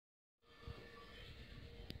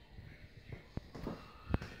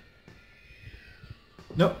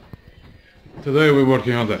Today we're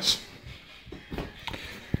working on this.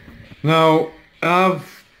 Now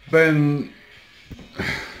I've been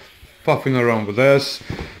puffing around with this.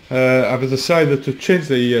 I've decided to change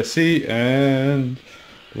the ESC, and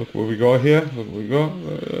look what we got here. Look what we got.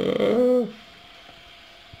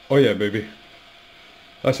 Oh yeah, baby,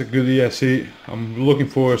 that's a good ESC. I'm looking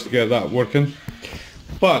forward to get that working.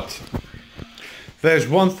 But there's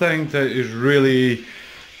one thing that is really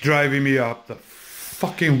driving me up the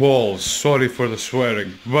fucking walls. Sorry for the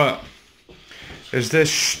swearing, but is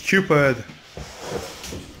this stupid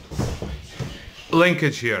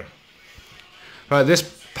linkage here. Right, this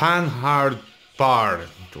PanHard Bar,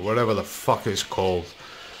 whatever the fuck it's called,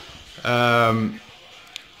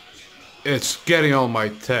 it's getting on my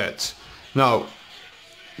tits. Now,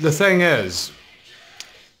 the thing is,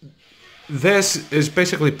 this is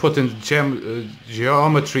basically putting the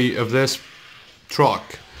geometry of this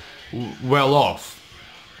truck well off.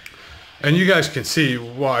 And you guys can see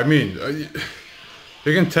what I mean.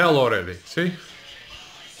 You can tell already, see?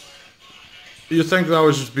 You think that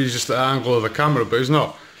would just be just the angle of the camera, but it's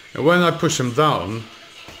not. And when I push them down,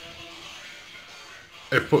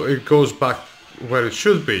 it goes back where it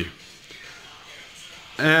should be.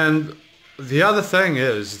 And the other thing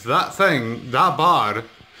is, that bar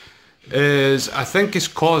is, I think, is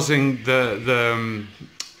causing the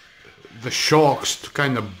shocks to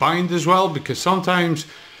kind of bind as well, because sometimes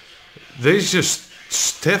they're just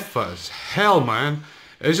stiff as hell, man.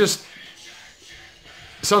 It's just,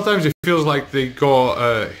 sometimes it feels like they got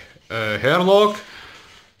a hair lock,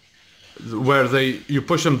 where you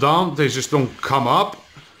push them down, they just don't come up.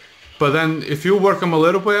 But then if you work them a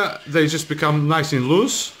little bit, they just become nice and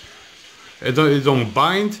loose. It don't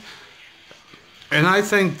bind. And I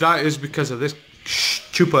think that is because of this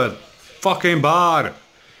stupid fucking bar.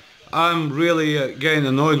 I'm really getting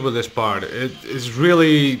annoyed with this bar. It is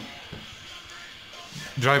really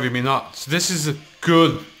driving me nuts. This is a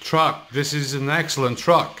good truck. This is an excellent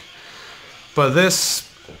truck. But this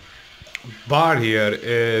bar here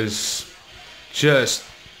is just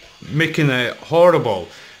making it horrible.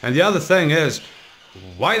 And the other thing is,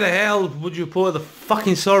 why the hell would you put the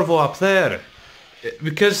fucking servo up there?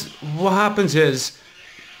 Because what happens is,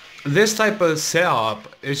 this type of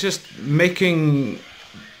setup is just making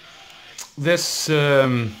this,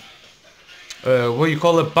 what you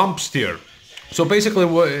call it, bump steer. So basically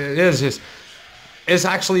what it is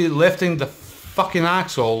actually lifting the fucking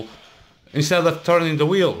axle instead of turning the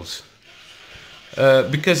wheels.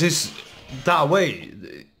 Because it's that way.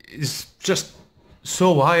 It's just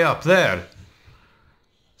so high up there.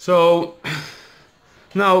 So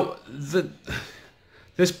now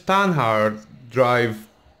this PanHard drive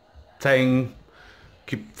thing,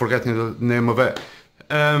 keep forgetting the name of it.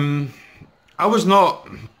 I was not,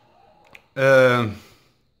 I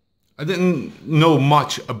didn't know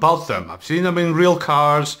much about them. I've seen them in real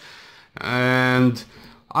cars, and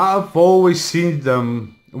I've always seen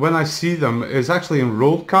them, when I see them, it's actually in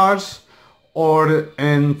road cars or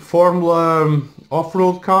in Formula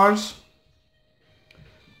off-road cars.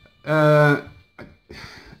 I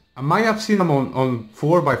might have seen them on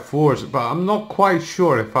 4x4s, but I'm not quite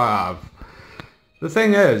sure if I have. The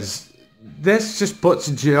thing is, this just puts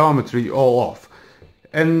geometry all off.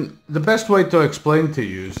 And the best way to explain to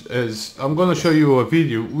you is, I'm going to show you a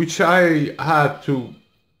video which I had to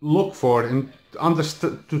look for and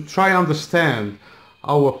to try understand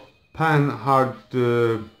how a PanHard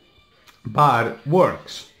bar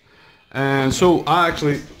works. And so I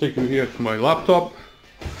actually take you here to my laptop.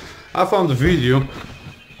 I found the video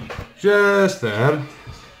just there.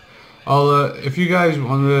 If you guys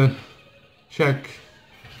want to check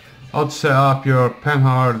how to set up your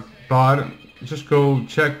PanHard bar, just go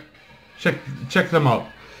check them out.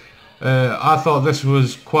 I thought this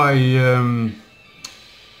was quite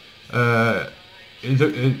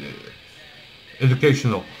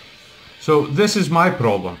educational. So this is my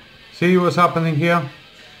problem. See what's happening here?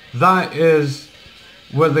 That is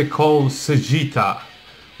what they call Sagitta,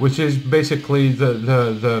 which is basically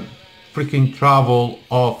the freaking travel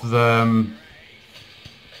of the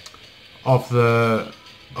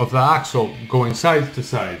axle going side to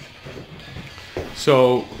side.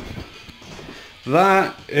 So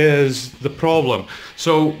that is the problem.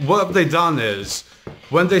 So what have they done is,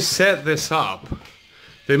 when they set this up,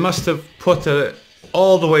 they must have put it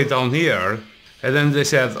all the way down here, and then they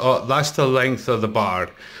said, oh, that's the length of the bar.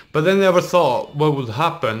 But they never thought what would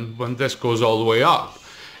happen when this goes all the way up.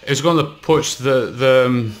 It's going to push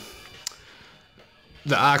the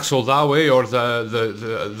axle that way, or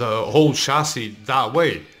the whole chassis that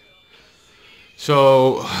way.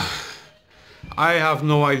 So I have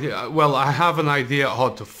no idea. Well, I have an idea how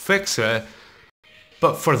to fix it,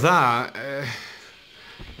 But for that,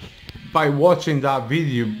 by watching that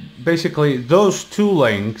video, basically those two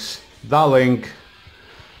links, that link,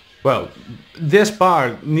 well, this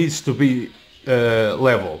bar needs to be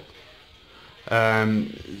level.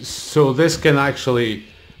 So this can actually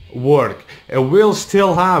work. It will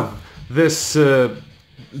still have this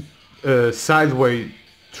sideways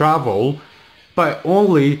travel, but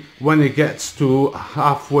only when it gets to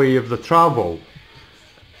halfway of the travel.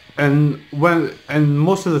 And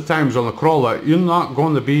most of the times on a crawler, you're not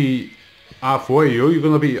going to be halfway. You're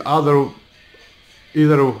going to be either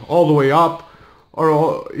all the way up or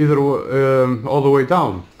all the way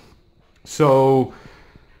down. So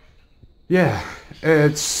yeah,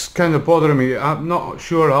 it's kind of bothering me. I'm not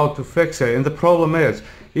sure how to fix it. And the problem is,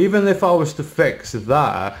 even if I was to fix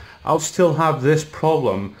that, I'll still have this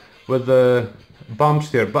problem with the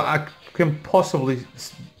bumps here. But I can possibly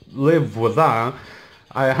live with that.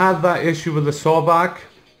 I had that issue with the sawback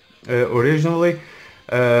originally.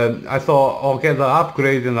 I thought I'll get the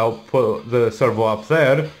upgrade and I'll put the servo up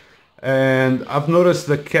there. And I've noticed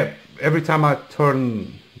that kept, every time I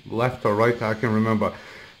turn left or right, I can't remember,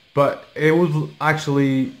 but it would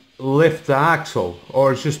actually lift the axle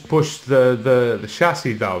or just push the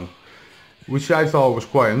chassis down, which I thought was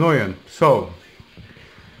quite annoying. So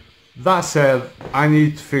that said, I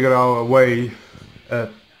need to figure out a way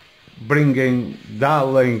bringing that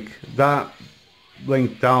link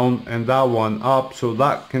down and that one up so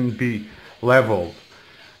that can be leveled,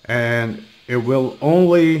 and it will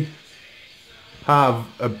only have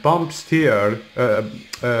a bump steer,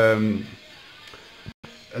 an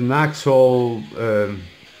axle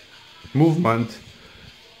movement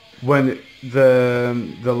when the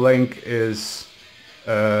link is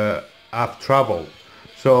half travel.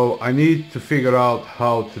 So I need to figure out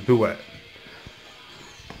how to do it,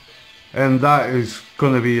 and that is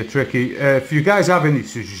going to be a tricky. If you guys have any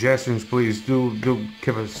suggestions, please do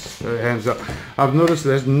give us a hands up. I've noticed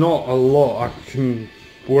there's not a lot I can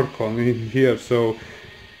work on in here, so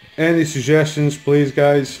any suggestions, please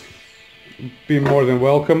guys, be more than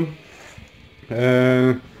welcome.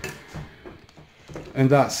 And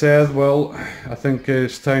that said, well, I think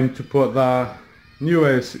it's time to put that new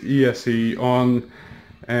ESC on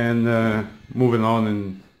and moving on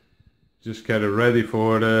and just get it ready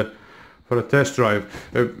for a test drive.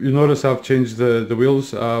 You notice I've changed the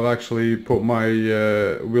wheels. I've actually put my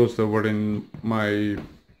wheels that were in my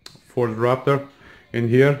Ford Raptor in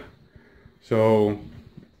here, so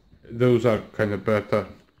those are kind of better,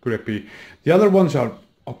 grippy. The other ones are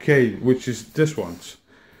okay, which is this ones,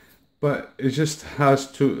 but it just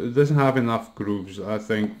it doesn't have enough grooves, I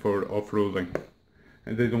think, for off-roading,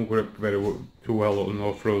 and they don't grip too well on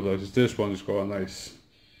off-roaders. This one's got a nice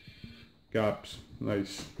gaps,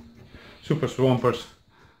 nice super swampers.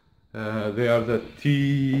 They are the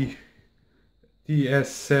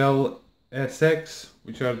TSL SX,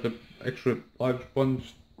 which are the extra large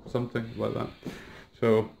ones, something like that.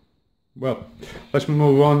 So, well, let's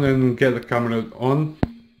move on and get the camera on.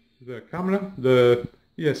 The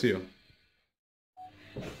ESC on.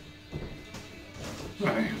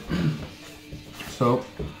 Right. So,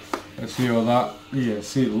 let's see how that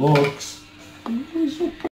ESC looks. It's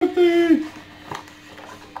so pretty.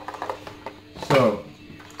 So,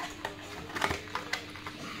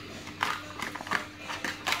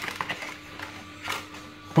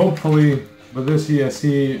 hopefully with this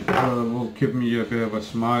ESC will give me a bit of a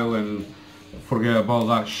smile and forget about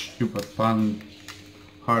that stupid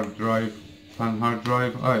PanHard drive.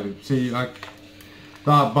 I see, that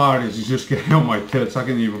bar is just getting on my tits. I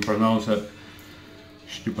can't even pronounce it.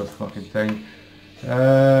 Stupid fucking thing.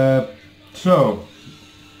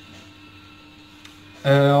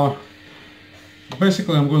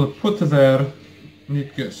 Basically I'm going to put it there. Need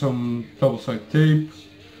to get some double-side tape.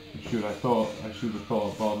 I should have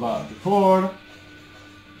thought about that before.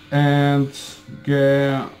 And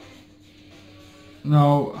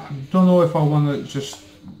now I don't know if I want to just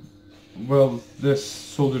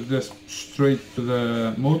solder this straight to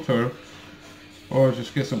the motor, or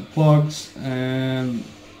just get some plugs and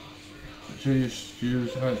just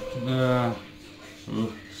use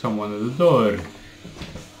someone at the door.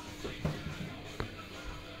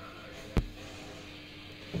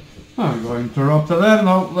 I'm going to interrupt there.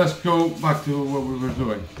 Now let's go back to what we were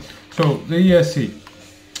doing. So the ESC,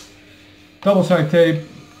 double side tape,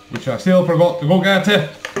 which I still forgot to go get it,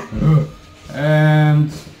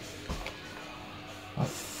 and I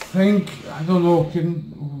think, I don't know,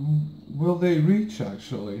 will they reach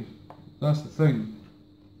actually? That's the thing.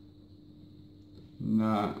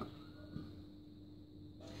 Nah.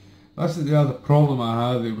 That's the other problem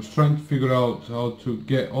I had. I was trying to figure out how to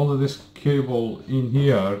get all of this cable in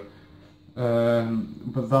here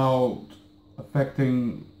without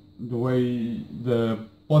affecting the way the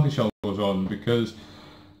body shell goes on, because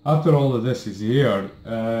after all of this is here,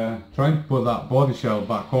 trying to put that body shell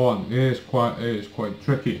back on is quite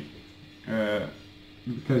tricky,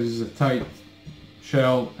 because it's a tight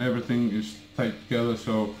shell, everything is tight together.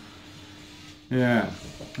 So yeah,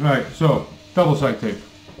 right, so double side tape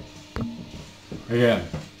again.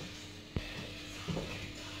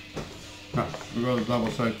 We got the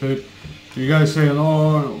double side tape. You guys saying,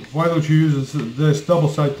 oh, why don't you use this double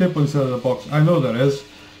side tape instead of the box? I know there is,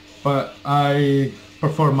 but I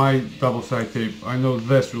prefer my double side tape. I know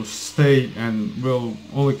this will stay and will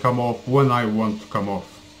only come off when I want to come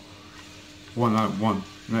off, when I want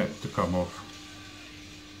it to come off.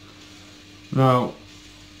 Now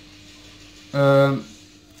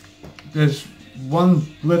there's one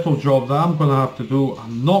little job that I'm gonna have to do.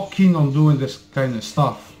 I'm not keen on doing this kind of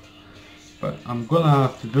stuff, but I'm gonna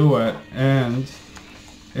have to do it, and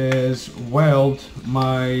is weld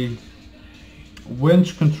my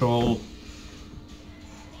winch control.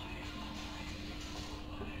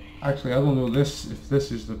 Actually, I don't know if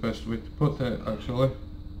this is the best way to put it, actually.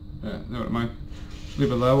 Yeah, never mind.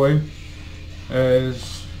 Leave it that way.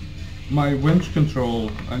 Is my winch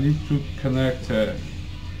control, I need to connect it.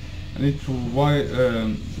 I need to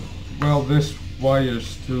weld this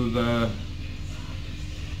wires to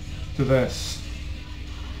this.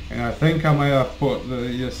 And I think I might have put the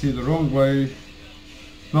ESC the wrong way.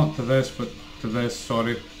 Not to this, but to this,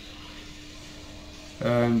 sorry.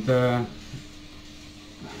 And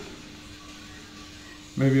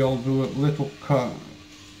maybe I'll do a little cut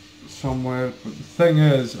somewhere, but the thing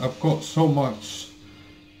is, I've got so much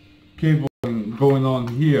cabling going on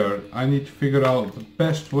here. I need to figure out the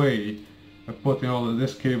best way of putting all of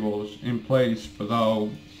these cables in place without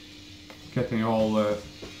getting all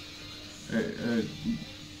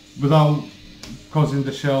without causing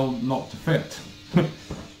the shell not to fit,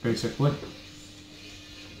 basically.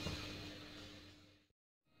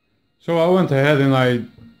 So I went ahead and I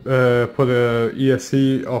put a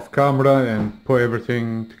ESC off camera and put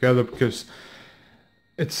everything together, because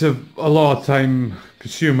it's a lot of time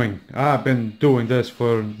consuming. I've been doing this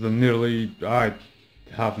for I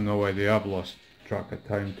have no idea, I've lost track of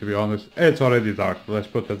time, to be honest. It's already dark, let's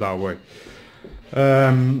put it that way.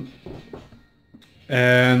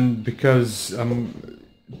 And because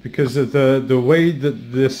of the way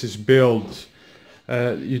that this is built,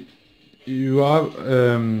 you are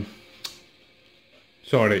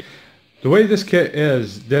sorry, the way this kit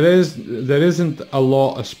is, there isn't a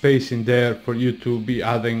lot of space in there for you to be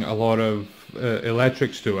adding a lot of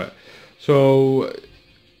electrics to it. So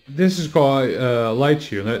this has got a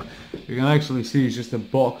lights unit. You can actually see it's just a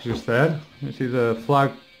box just there. You see the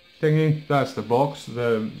flag thingy? That's the box,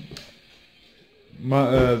 the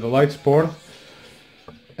lights board.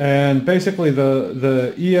 And basically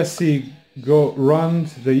the ESC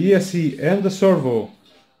runs, the ESC and the servo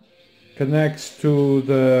connects to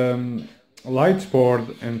the lights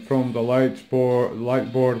board, and from the light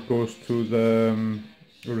board goes to the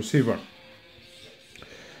receiver.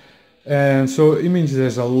 And so it means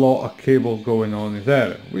there's a lot of cable going on in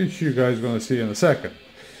there, which you guys are going to see in a second.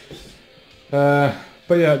 But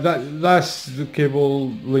yeah, that's the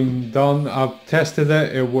cabling done. I've tested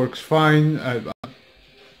it, it works fine. I've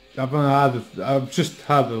just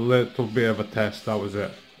had a little bit of a test, that was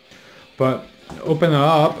it. But open it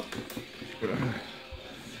up,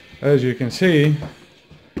 as you can see,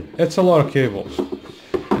 it's a lot of cables,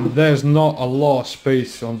 and there's not a lot of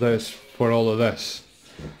space on this for all of this.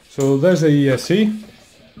 So there's the ESC.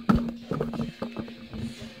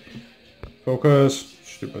 Focus,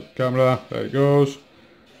 stupid camera, there it goes.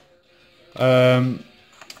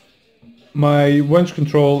 My winch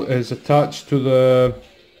control is attached to the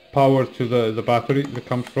power to the battery that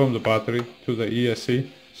comes from the battery to the ESC.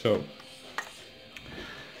 So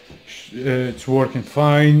it's working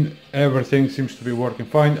fine, everything seems to be working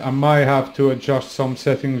fine. I might have to adjust some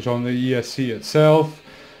settings on the ESC itself,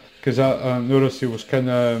 because I noticed it was kind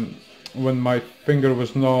of, when my finger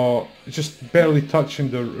was not, just barely touching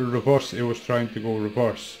the reverse, it was trying to go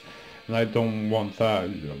reverse, and I don't want that.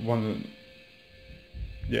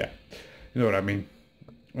 Yeah, you know what I mean.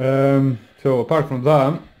 So apart from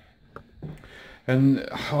that, and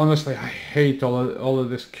honestly I hate all of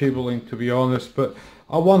this cabling, to be honest, but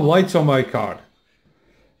I want lights on my car.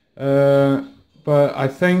 But I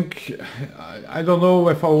think, I don't know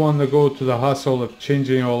if I want to go to the hassle of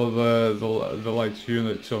changing all of the lights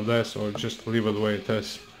units on this, or just leave it the way it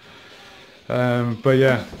is. But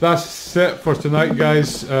yeah, that's it for tonight,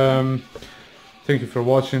 guys. Thank you for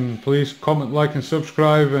watching. Please comment, like and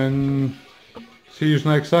subscribe, and see you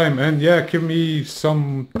next time. And yeah, give me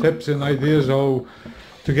some tips and ideas how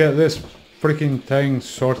to get this freaking thing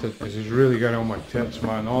sorted, because it's really getting on my tits,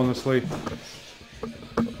 man. Honestly,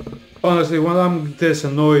 when I'm this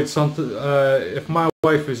annoyed, something if my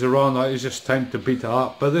wife is around, it's just time to beat her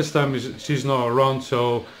up. But this time she's not around,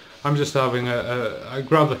 so I'm just having I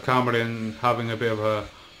grab the camera and having a bit of a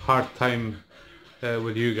hard time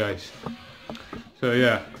with you guys. So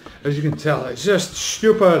yeah, as you can tell, it's just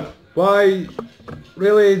stupid. Why?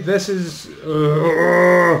 Really? This is...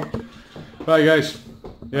 Right guys,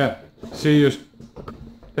 yeah, see you.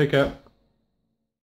 Take care.